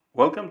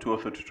Welcome to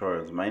Ortho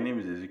Tutorials. My name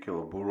is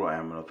Ezekiel Oburu. I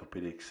am an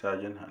orthopedic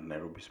surgeon at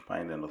Nairobi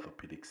Spine and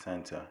Orthopedic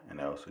Center,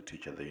 and I also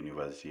teach at the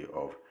University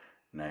of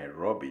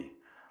Nairobi.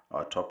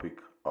 Our topic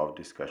of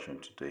discussion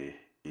today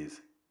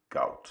is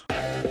gout.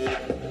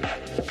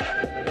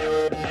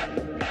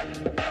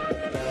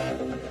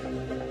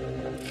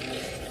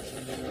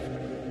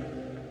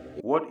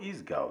 What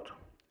is gout?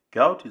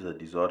 Gout is a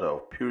disorder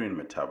of purine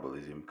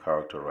metabolism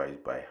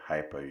characterized by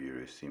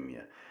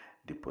hyperuricemia,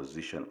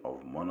 deposition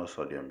of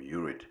monosodium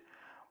urate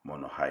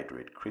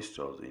monohydrate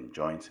crystals in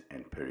joints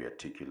and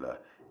periarticular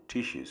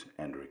tissues,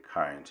 and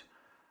recurrent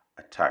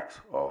attacks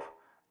of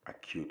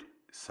acute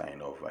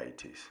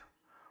synovitis.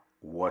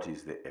 What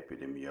is the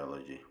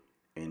epidemiology?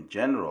 In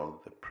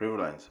general, the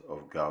prevalence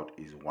of gout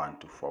is 1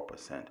 to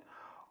 4%.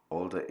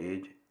 Older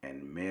age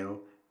and male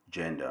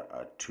gender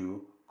are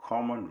two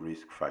common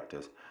risk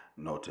factors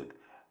noted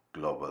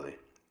globally.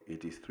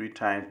 It is 3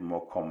 times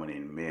more common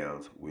in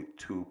males with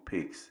two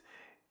peaks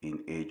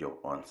in age of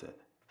onset,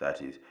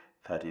 that is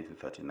 30 to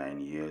 39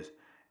 years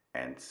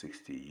and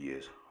 60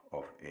 years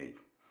of age.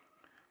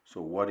 So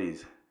what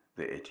is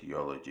the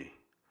etiology?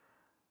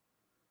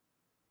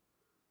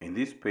 In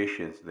these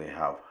patients, they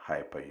have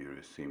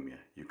hyperuricemia.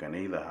 You can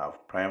either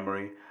have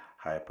primary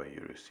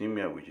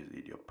hyperuricemia, which is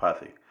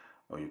idiopathic,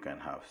 or you can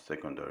have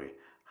secondary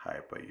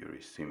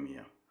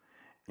hyperuricemia.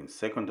 In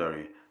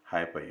secondary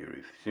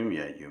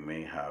hyperuricemia, you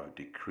may have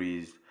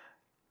decreased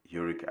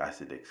uric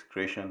acid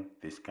excretion.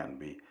 This can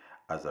be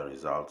as a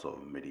result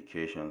of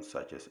medications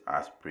such as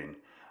aspirin,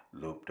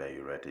 loop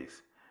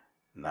diuretics,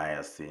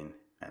 niacin,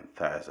 and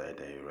thiazide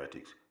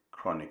diuretics,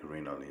 chronic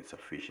renal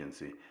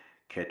insufficiency,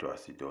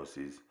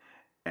 ketoacidosis,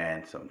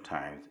 and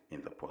sometimes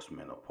in the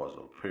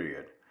postmenopausal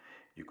period.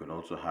 You can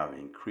also have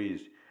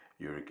increased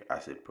uric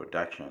acid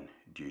production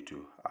due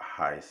to a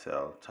high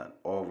cell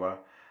turnover,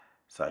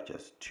 such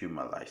as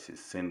tumor lysis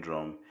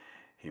syndrome,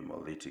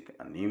 hemolytic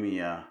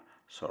anemia,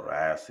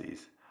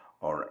 psoriasis,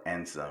 or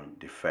enzyme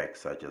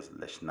defects such as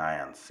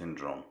Leishman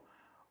syndrome,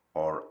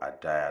 or a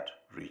diet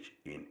rich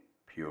in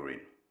purine.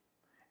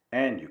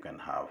 And you can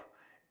have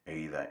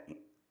either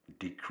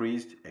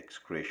decreased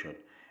excretion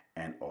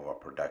and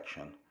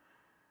overproduction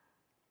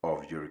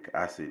of uric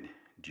acid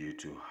due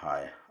to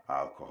high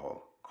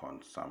alcohol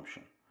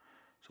consumption.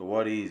 So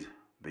what is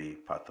the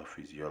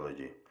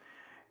pathophysiology?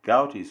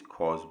 Gout is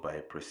caused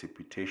by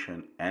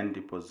precipitation and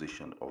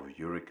deposition of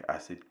uric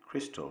acid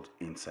crystals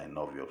in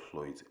synovial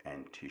fluids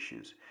and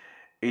tissues.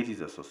 It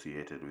is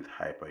associated with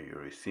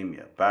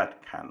hyperuricemia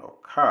but can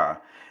occur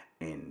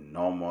in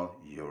normal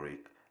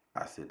uric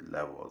acid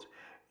levels.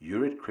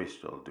 Uric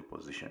crystal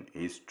deposition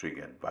is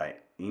triggered by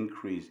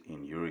increase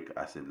in uric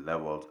acid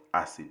levels,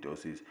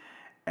 acidosis,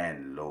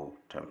 and low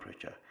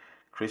temperature.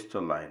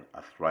 Crystalline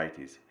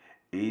arthritis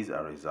is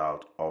a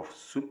result of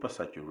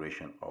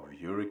supersaturation of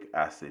uric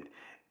acid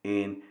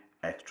in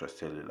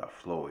extracellular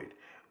fluid,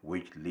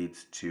 which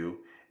leads to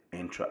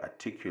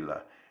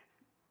intra-articular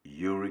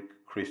uric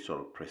crystal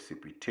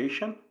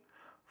precipitation,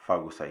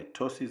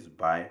 phagocytosis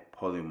by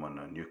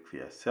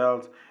polymononuclear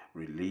cells,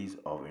 release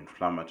of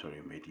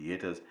inflammatory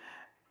mediators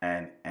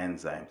and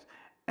enzymes,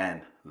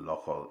 and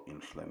local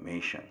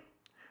inflammation.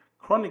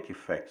 Chronic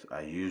effects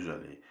are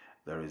usually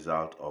the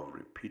result of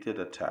repeated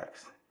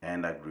attacks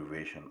and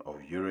aggravation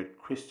of uric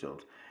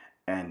crystals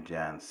and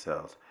giant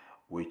cells,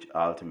 which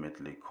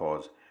ultimately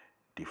cause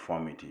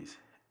deformities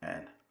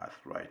and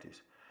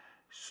arthritis.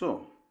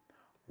 So,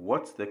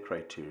 what's the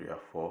criteria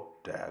for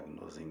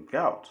diagnosing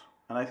gout?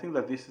 And I think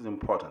that this is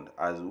important,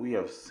 as we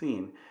have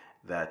seen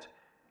that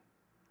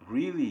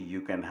really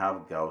you can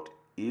have gout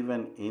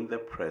even in the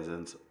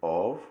presence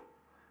of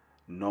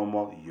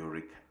normal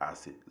uric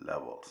acid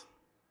levels.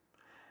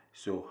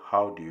 So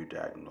how do you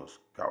diagnose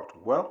gout?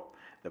 Well,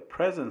 the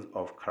presence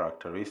of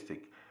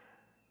characteristic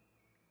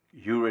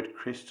urate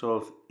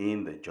crystals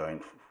in the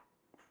joint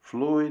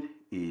fluid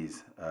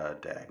is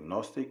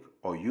diagnostic,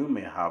 or you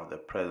may have the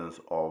presence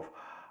of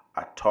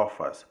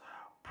atophas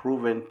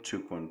proven to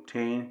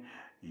contain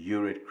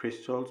urate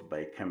crystals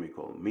by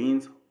chemical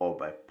means or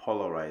by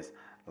polarized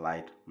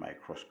light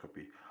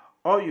microscopy,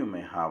 or you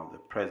may have the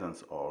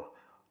presence of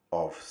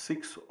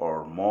 6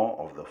 or more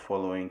of the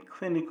following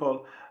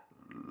clinical,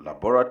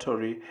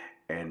 laboratory,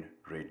 and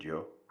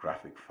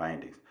radiographic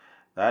findings.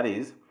 That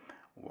is,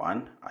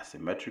 1.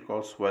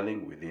 Asymmetrical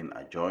swelling within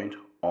a joint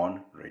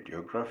on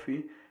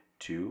radiography.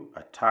 2.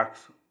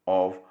 Attacks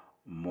of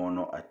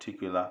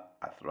monoarticular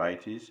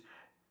arthritis.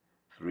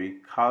 3.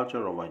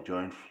 Culture of a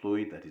joint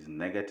fluid that is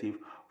negative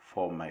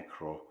for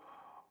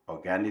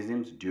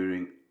microorganisms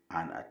during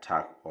an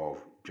attack of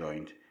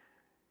joint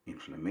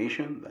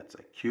inflammation, that's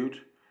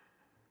acute.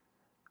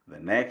 The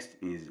next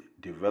is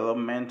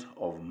development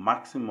of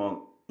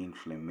maximal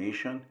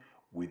inflammation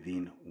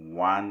within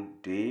 1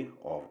 day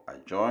of a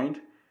joint,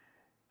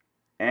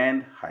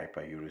 and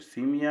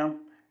hyperuricemia,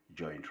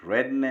 joint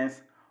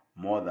redness,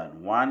 more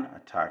than 1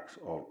 attacks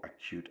of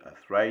acute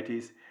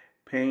arthritis,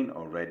 pain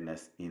or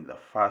redness in the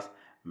first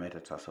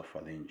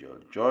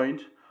metatarsophalangeal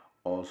joint,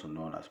 also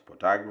known as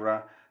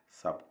podagra,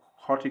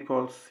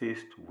 subcortical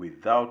cyst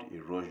without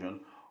erosion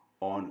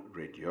on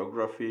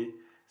radiography,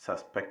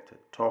 suspected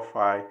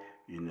tophi,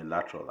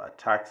 unilateral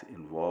attacks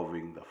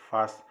involving the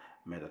first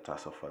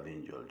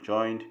metatarsophalangeal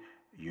joint,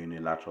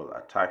 unilateral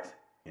attacks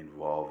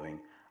involving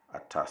a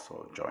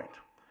tarsal joint.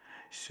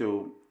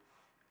 So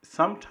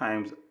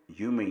sometimes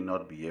you may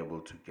not be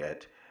able to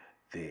get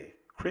the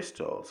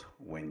crystals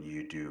when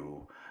you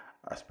do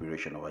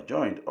aspiration of a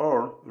joint,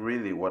 or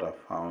really what I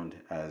found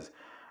as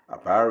a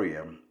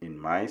barrier in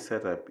my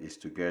setup is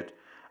to get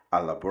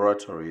a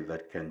laboratory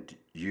that can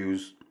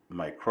use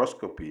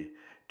microscopy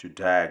to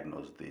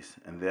diagnose this,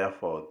 and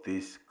therefore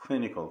this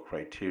clinical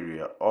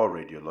criteria or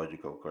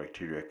radiological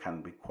criteria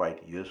can be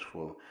quite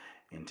useful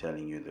in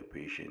telling you the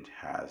patient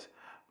has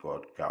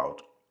got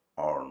gout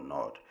or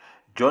not.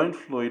 Joint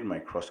fluid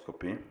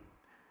microscopy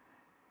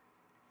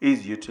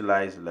is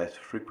utilized less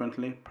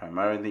frequently,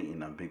 primarily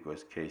in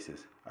ambiguous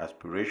cases,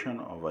 aspiration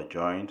of a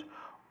joint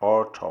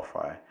or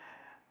tophi,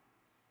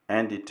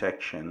 and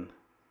detection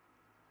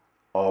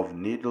of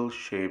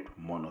needle-shaped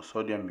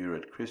monosodium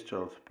urate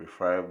crystals,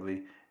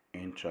 preferably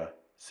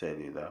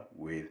intracellular,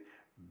 with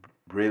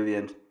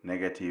brilliant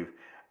negative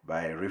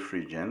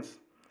birefringence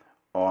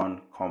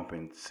on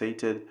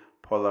compensated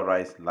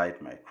polarized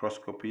light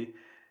microscopy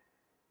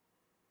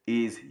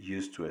is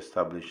used to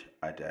establish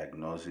a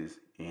diagnosis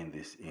in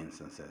these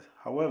instances.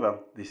 However,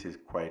 this is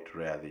quite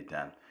rarely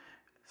done,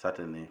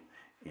 certainly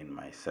in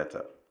my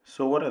setup.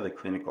 So what are the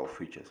clinical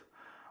features?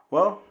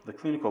 Well, the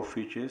clinical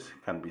features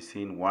can be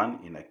seen, one,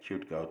 in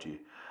acute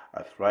gouty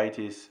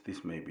arthritis.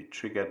 This may be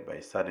triggered by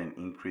sudden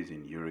increase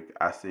in uric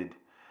acid,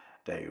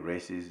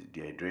 diuresis,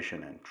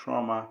 dehydration, and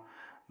trauma.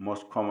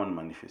 Most common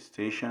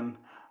manifestation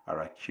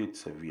are acute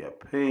severe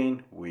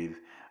pain with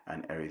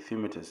an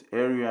erythematous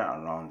area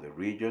around the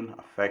region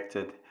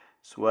affected,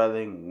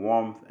 swelling,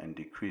 warmth, and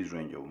decreased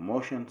range of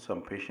motion.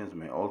 Some patients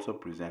may also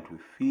present with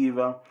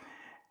fever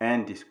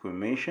and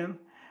desquamation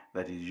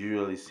that is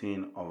usually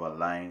seen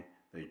overlying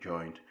the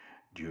joint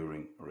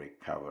during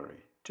recovery.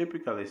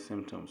 Typically,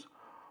 symptoms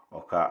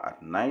occur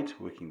at night,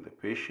 waking the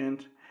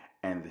patient,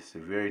 and the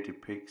severity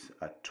peaks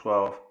at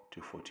 12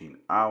 to 14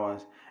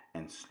 hours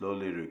and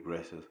slowly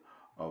regresses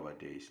over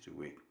days to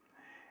weeks.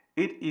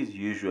 It is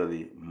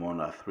usually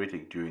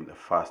monoarthritic during the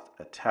first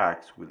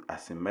attacks with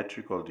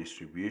asymmetrical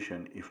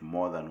distribution if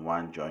more than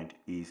one joint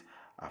is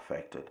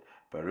affected.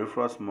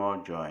 Peripheral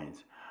small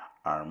joints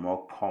are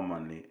more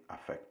commonly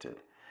affected.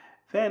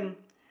 Then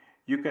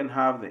you can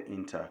have the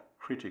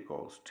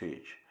intercritical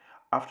stage.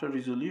 After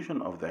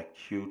resolution of the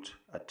acute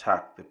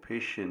attack, the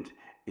patient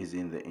is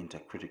in the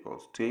intercritical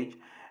stage.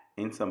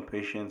 In some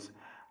patients,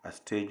 a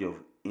stage of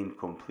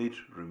incomplete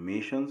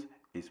remissions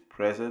is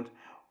present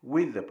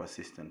with the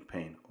persistent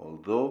pain.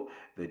 Although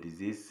the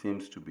disease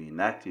seems to be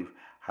inactive,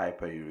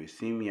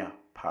 hyperuricemia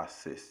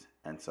persists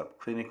and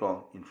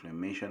subclinical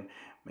inflammation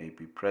may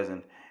be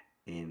present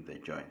in the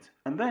joints.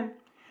 And then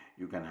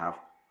you can have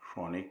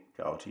chronic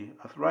gouty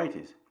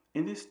arthritis.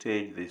 In this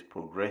stage, there is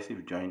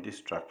progressive joint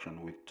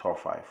destruction with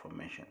tophi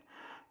formation.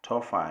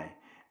 Tophi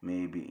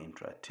may be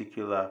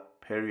intra-articular,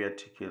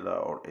 peri-articular,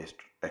 or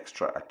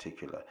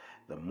extra-articular.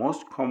 The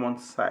most common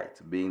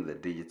sites being the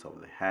digits of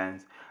the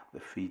hands, the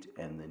feet,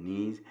 and the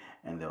knees,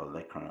 and the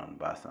olecranon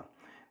basa.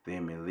 They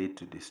may lead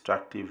to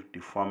destructive,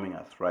 deforming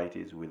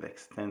arthritis with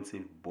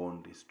extensive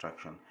bone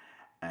destruction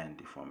and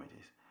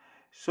deformities.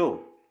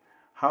 So,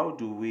 how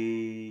do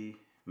we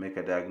make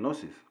a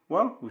diagnosis?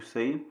 Well, we've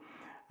said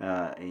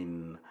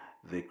in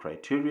the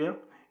criteria,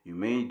 you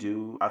may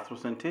do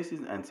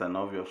arthrocentesis and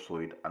synovial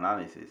fluid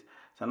analysis.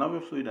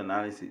 Synovial fluid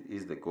analysis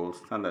is the gold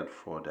standard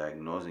for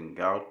diagnosing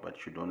gout, but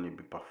should only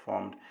be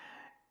performed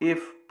if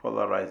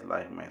polarized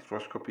light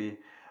microscopy,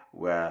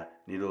 where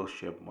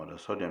needle-shaped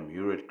monosodium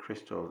urate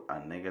crystals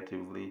are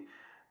negatively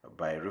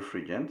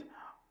birefringent,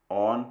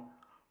 on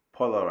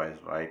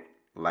polarized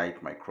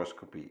light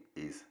microscopy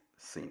is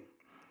seen.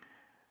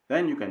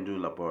 Then you can do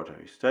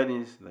laboratory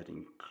studies that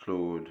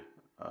include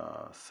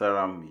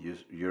serum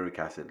uric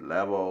acid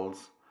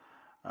levels,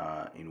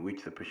 in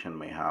which the patient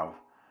may have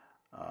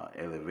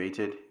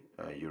elevated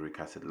uric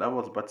acid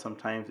levels, but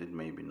sometimes it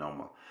may be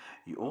normal.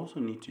 You also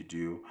need to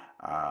do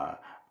a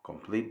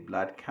complete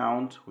blood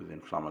count with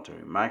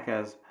inflammatory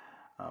markers.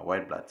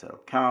 White blood cell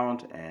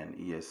count and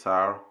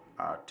ESR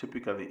are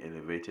typically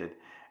elevated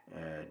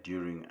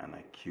during an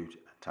acute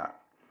attack.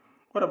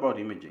 What about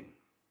imaging?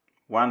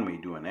 One may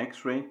do an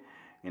X-ray.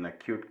 In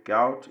acute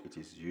gout, it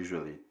is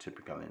usually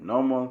typically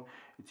normal.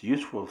 It's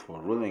useful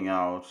for ruling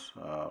out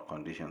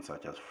conditions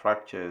such as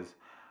fractures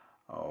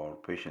or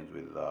patients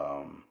with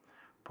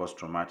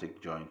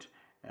post-traumatic joint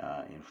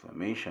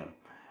inflammation.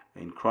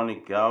 In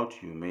chronic gout,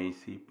 you may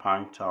see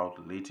punched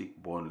out lytic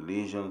bone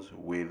lesions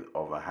with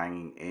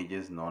overhanging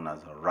edges known as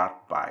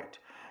rat bite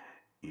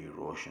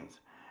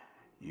erosions.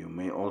 You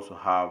may also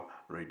have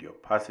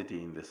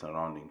radiopacity in the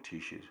surrounding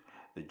tissues.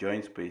 The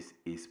joint space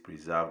is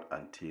preserved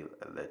until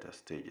later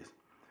stages.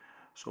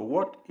 So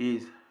what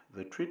is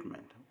the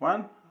treatment?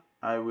 One,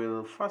 I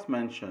will first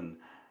mention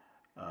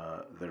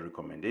the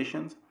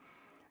recommendations.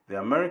 The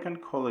American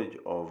College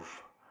of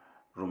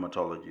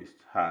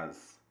Rheumatologists has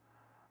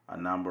a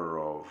number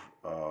of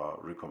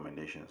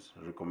recommendations.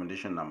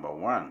 Recommendation number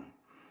one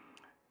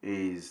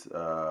is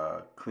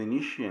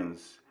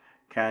clinicians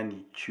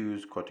can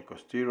choose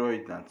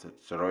corticosteroids and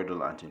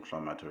steroidal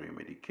anti-inflammatory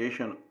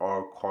medication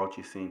or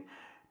colchicine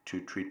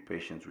to treat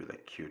patients with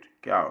acute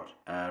gout.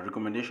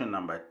 Recommendation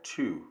number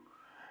two,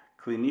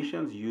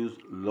 clinicians use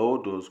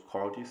low-dose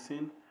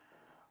colchicine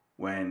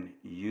when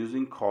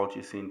using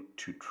colchicine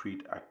to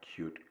treat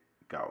acute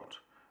gout.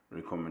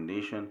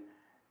 Recommendation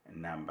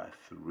number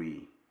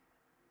three,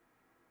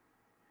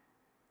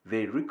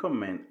 they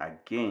recommend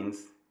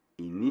against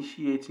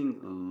initiating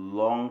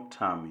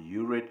long-term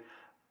urate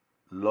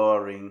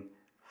lowering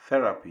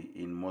therapy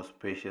in most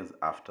patients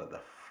after the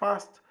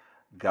first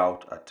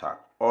gout attack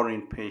or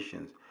in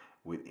patients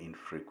with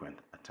infrequent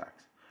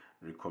attacks.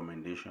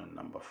 Recommendation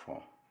number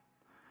four,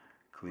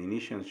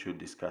 clinicians should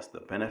discuss the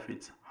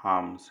benefits,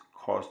 harms,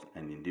 costs,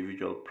 and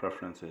individual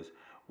preferences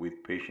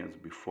with patients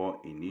before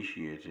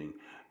initiating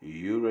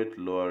urate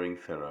lowering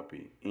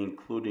therapy,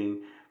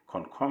 including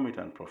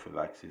concomitant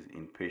prophylaxis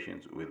in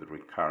patients with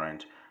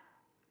recurrent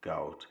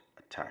gout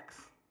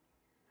attacks.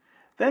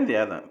 Then the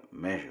other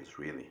measures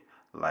really,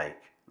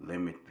 like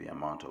limit the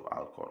amount of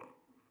alcohol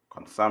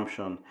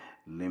consumption,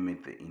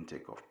 limit the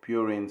intake of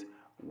purines,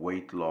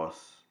 weight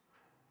loss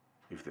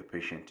if the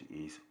patient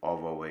is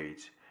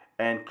overweight,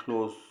 and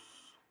close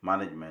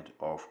management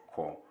of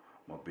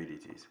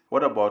comorbidities.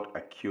 What about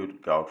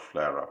acute gout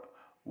flare-up?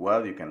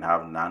 Well, you can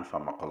have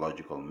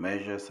non-pharmacological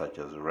measures such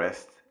as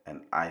rest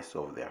and ice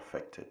of the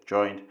affected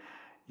joint.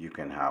 You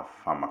can have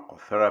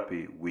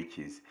pharmacotherapy, which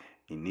is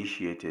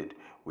initiated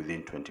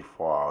within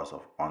 24 hours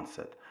of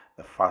onset.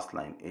 The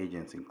first-line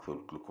agents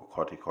include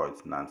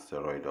glucocorticoids,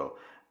 non-steroidal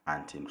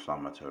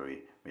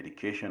anti-inflammatory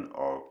medication,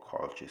 or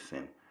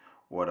colchicine.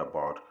 What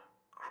about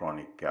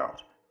chronic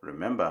gout?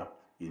 Remember,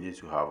 you need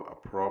to have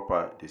a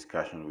proper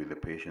discussion with the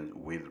patient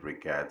with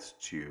regards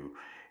to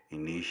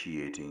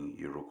initiating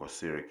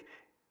urocosuric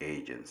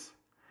agents.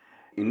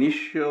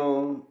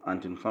 Initial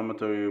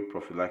anti-inflammatory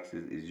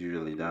prophylaxis is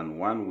usually done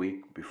 1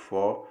 week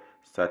before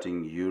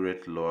starting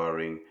urate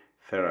lowering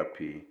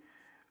therapy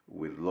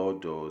with low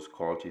dose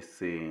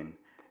colchicine,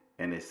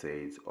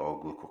 NSAIDs,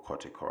 or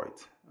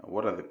glucocorticoids.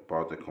 What are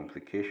about the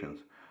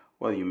complications?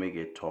 Well, you may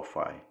get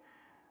tophi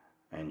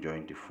and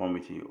joint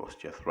deformity,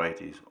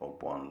 osteoarthritis, or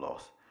bone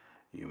loss.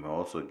 You may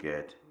also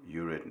get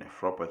urate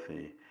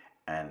nephropathy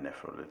and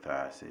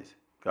nephrolithiasis.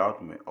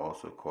 Gout may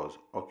also cause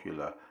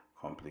ocular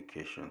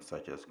complications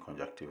such as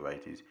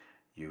conjunctivitis,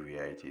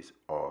 uveitis,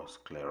 or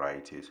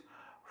scleritis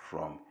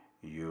from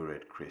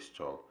urate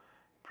crystal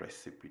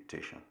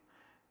precipitation.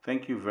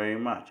 Thank you very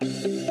much.